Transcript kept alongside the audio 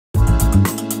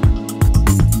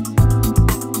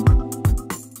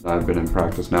I've been in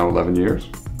practice now 11 years,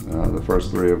 the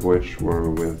first 3 of which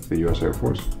were with the U.S. Air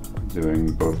Force,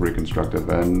 doing both reconstructive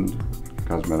and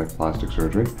cosmetic plastic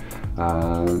surgery.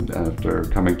 And after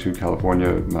coming to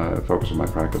California, my focus of my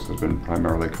practice has been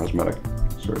primarily cosmetic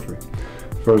surgery.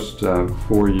 First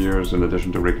 4 years, in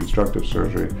addition to reconstructive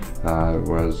surgery,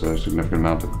 was a significant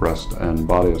amount of breast and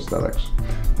body aesthetics.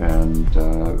 And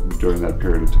during that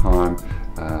period of time,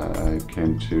 I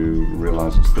came to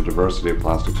realize it's the diversity of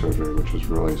plastic surgery which is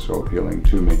really so appealing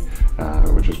to me,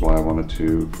 which is why I wanted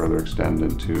to further extend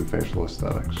into facial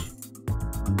aesthetics.